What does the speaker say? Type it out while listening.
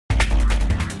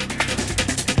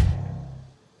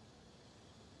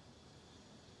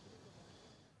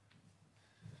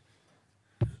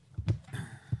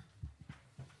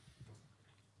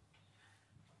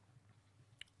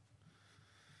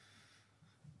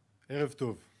Erev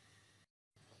Tov.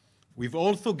 We've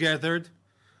also gathered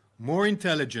more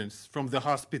intelligence from the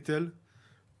hospital,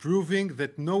 proving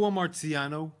that Noah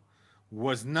Marziano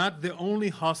was not the only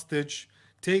hostage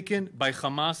taken by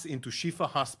Hamas into Shifa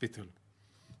Hospital.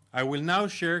 I will now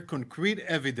share concrete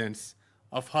evidence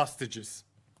of hostages.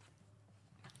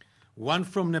 One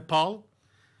from Nepal,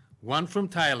 one from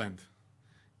Thailand,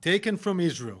 taken from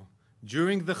Israel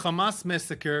during the Hamas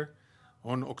massacre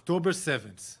on October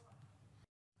 7th.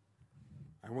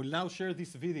 I will now share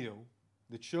this video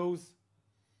that shows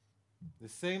the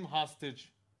same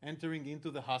hostage entering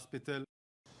into the hospital.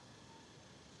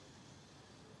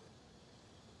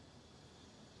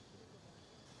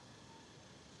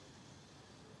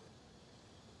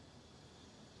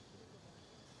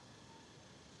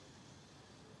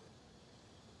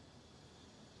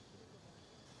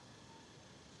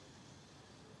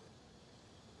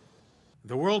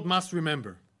 The world must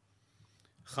remember,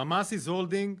 Hamas is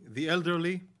holding the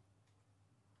elderly,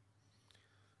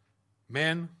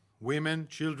 men, women,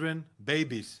 children,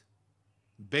 babies,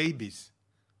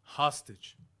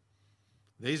 hostage.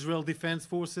 The Israel Defense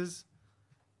Forces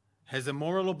has a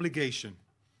moral obligation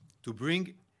to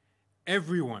bring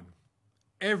every one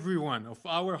of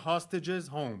our hostages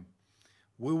home.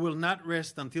 We will not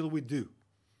rest until we do.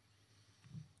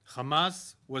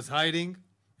 Hamas was hiding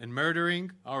and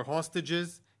murdering our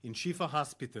hostages in Shifa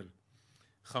Hospital.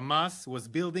 Hamas was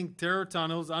building terror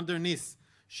tunnels underneath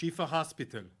Shifa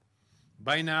Hospital.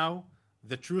 By now,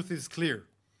 the truth is clear.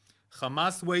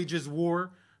 Hamas wages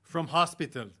war from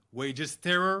hospital, wages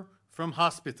terror from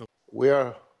hospital. We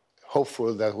are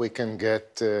hopeful that we can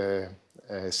get a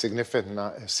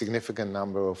significant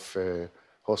number of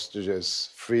hostages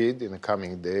freed in the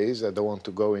coming days. I don't want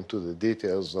to go into the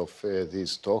details of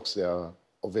these talks. They are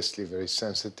obviously very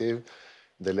sensitive.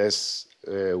 The less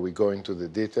we go into the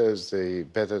details, the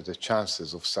better the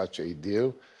chances of such a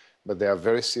deal. But they are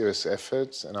very serious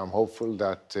efforts, and I'm hopeful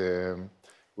that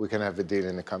we can have a deal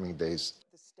in the coming days.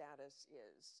 The status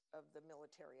is of the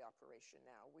military operation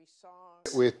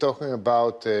now. We're talking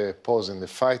about pausing the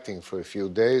fighting for a few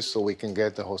days so we can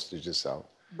get the hostages out.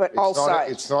 But all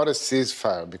sides. It's not a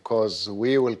ceasefire, because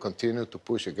we will continue to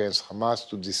push against Hamas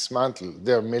to dismantle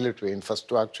their military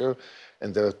infrastructure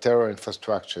and their terror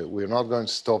infrastructure. We're not going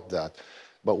to stop that.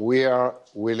 But we are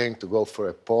willing to go for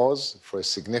a pause for a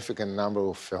significant number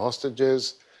of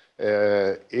hostages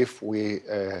if we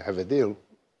have a deal.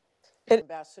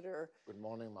 Ambassador. Good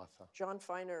morning, Martha. John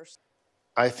Feiner.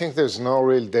 I think there's no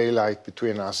real daylight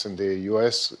between us and the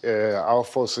U.S. Our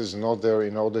forces are not there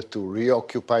in order to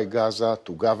reoccupy Gaza,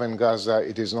 to govern Gaza.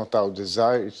 It is not our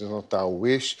desire. It is not our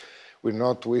wish. We do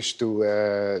not wish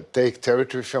to take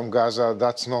territory from Gaza.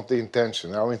 That's not the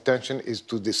intention. Our intention is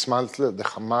to dismantle the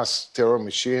Hamas terror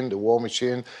machine, the war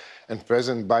machine, and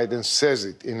President Biden says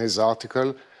it in his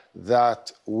article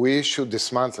that we should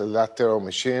dismantle that terror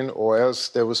machine or else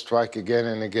they will strike again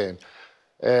and again.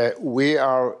 We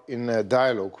are in a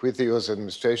dialogue with the U.S.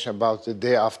 administration about the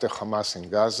day after Hamas in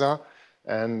Gaza,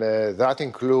 and that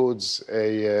includes,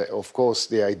 of course,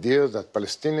 the idea that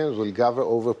Palestinians will govern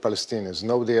over Palestinians.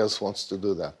 Nobody else wants to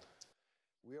do that.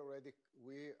 We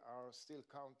are still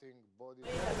counting bodies.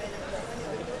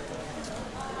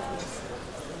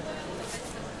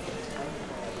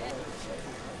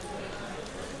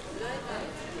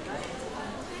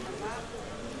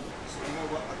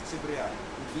 Октября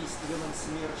убийственным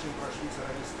смерчем прошли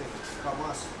террористы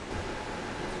Хамас.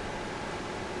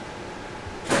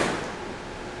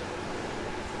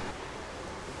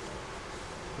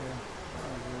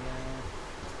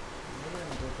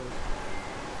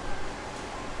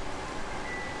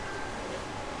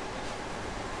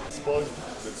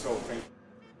 That's all. Thank you.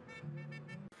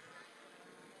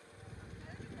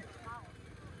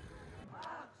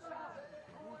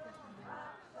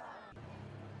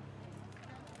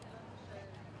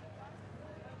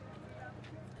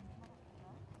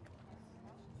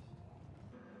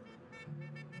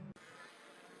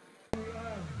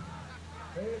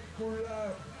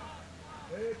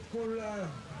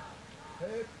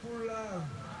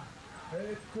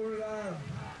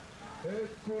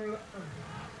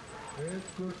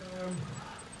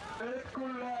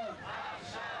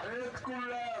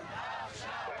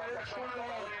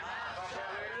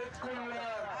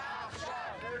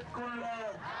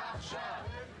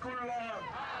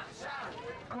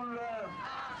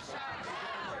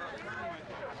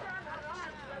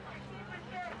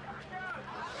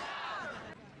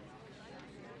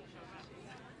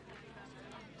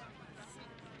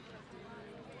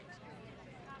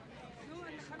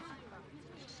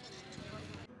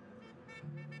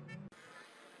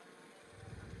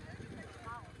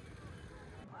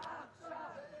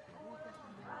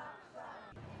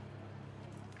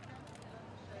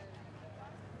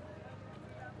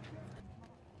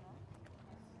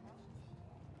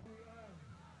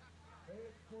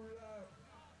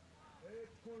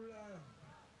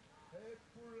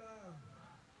 כולם,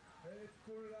 את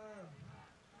כולם,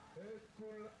 את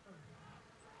כולם,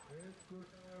 את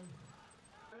כולם,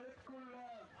 את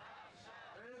כולם,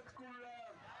 את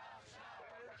כולם,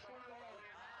 את כולם,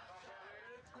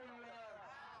 את כולם,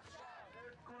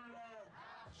 את כולם,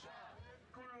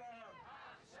 כולם,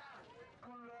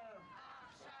 כולם.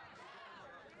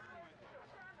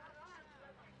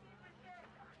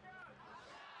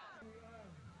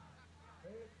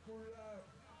 את כולם,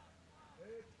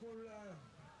 את כולם,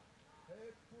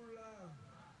 את כולם,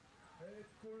 את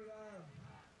כולם,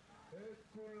 את כולם, את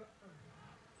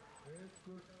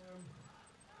כולם,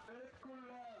 את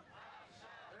כולם,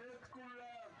 את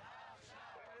כולם,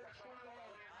 את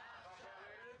כולם,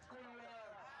 את כולם.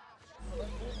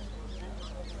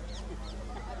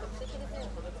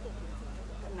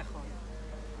 נכון.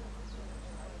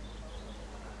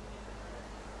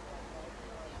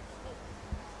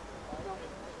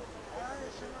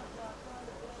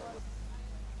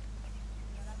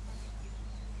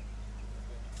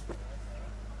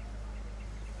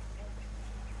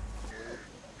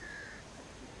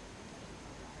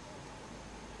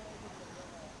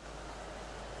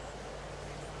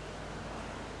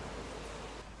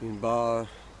 Inbar,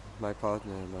 my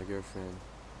partner, my girlfriend,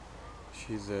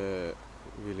 she's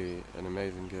really an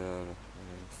amazing girl,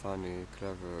 funny,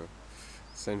 clever,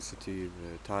 sensitive,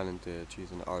 talented.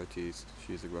 She's an artist,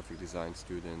 she's a graphic design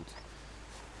student,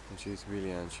 and she's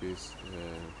brilliant. She's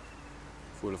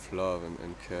full of love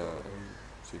and care.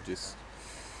 And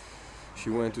she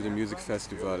went to the music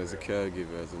festival as a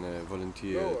caregiver, as a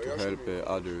volunteer to help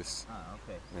others.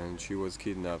 And she was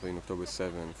kidnapped on October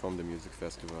 7 from the music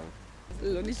festival.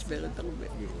 לא נשברת הרבה.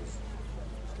 יש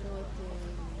לו את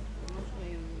ממש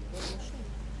בן משה,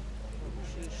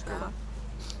 שאשתה,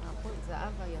 האחות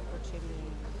זהבה היא האחות של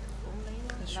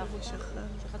חשוב לשחרר.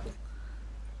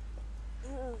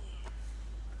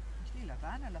 יש לי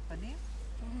לבן על הפנים?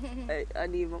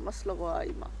 אני ממש לא רואה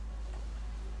אימא.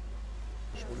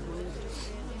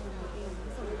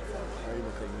 האם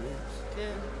הקיימים?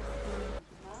 כן.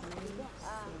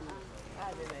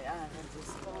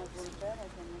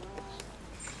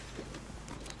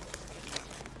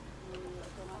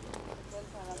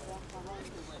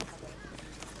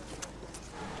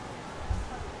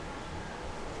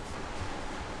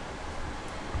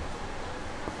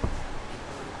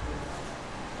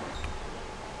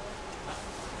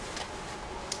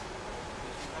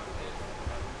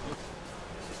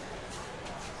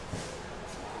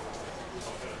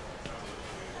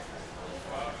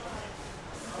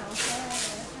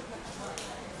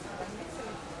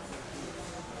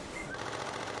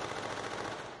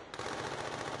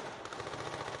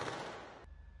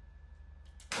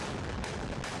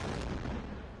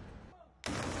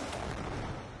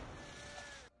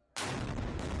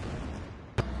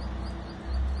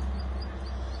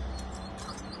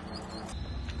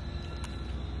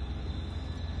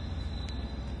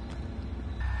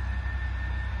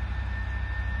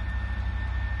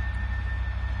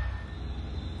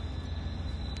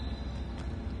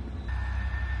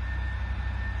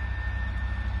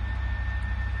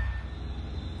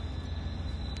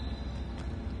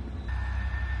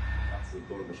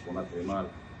 סרטון בשכונת רימל,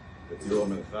 בציור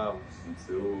המרחב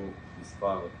נמצאו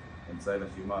מספר אמצעי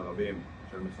לחימה רבים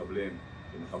של מחבלים,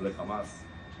 של מחבלי חמאס,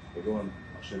 כגון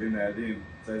מחשבים ניידים,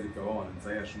 אמצעי זיכרון,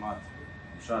 אמצעי אשמת,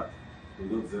 משט,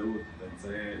 תעודות זהות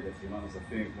ואמצעי לחימה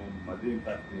נוספים כמו מדים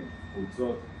טקטיים,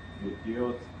 חולצות,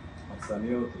 יוקיות,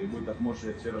 מחסניות, ריבוי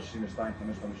תחמושת 762,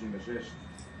 556,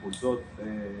 חולצות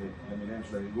למיניהם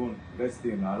של הארגון,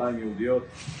 וסטים, נעליים יהודיות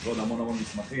ועוד המון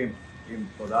מסמכים עם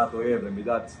תודעת אויב,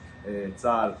 למידת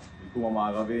צה"ל, מיקום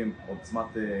המערבים, עוצמת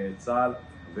צה"ל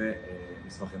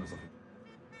ומסמכים נוספים.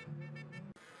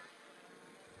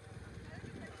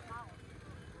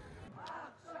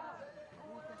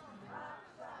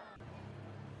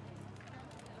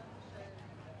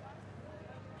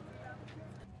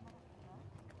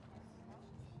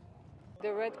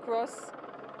 The Red Cross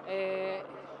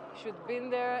should be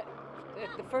there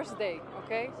at the first day,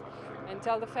 okay? And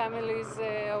tell the families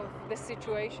of the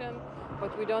situation,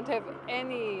 but we don't have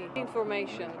any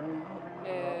information.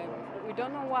 We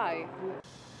don't know why.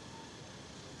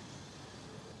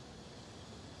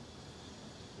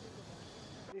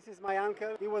 This is my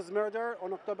uncle. He was murdered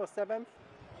on October 7th.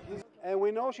 And we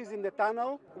know she's in the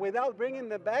tunnel. Without bringing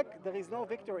them back, there is no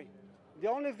victory. The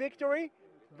only victory,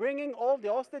 bringing all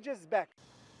the hostages back.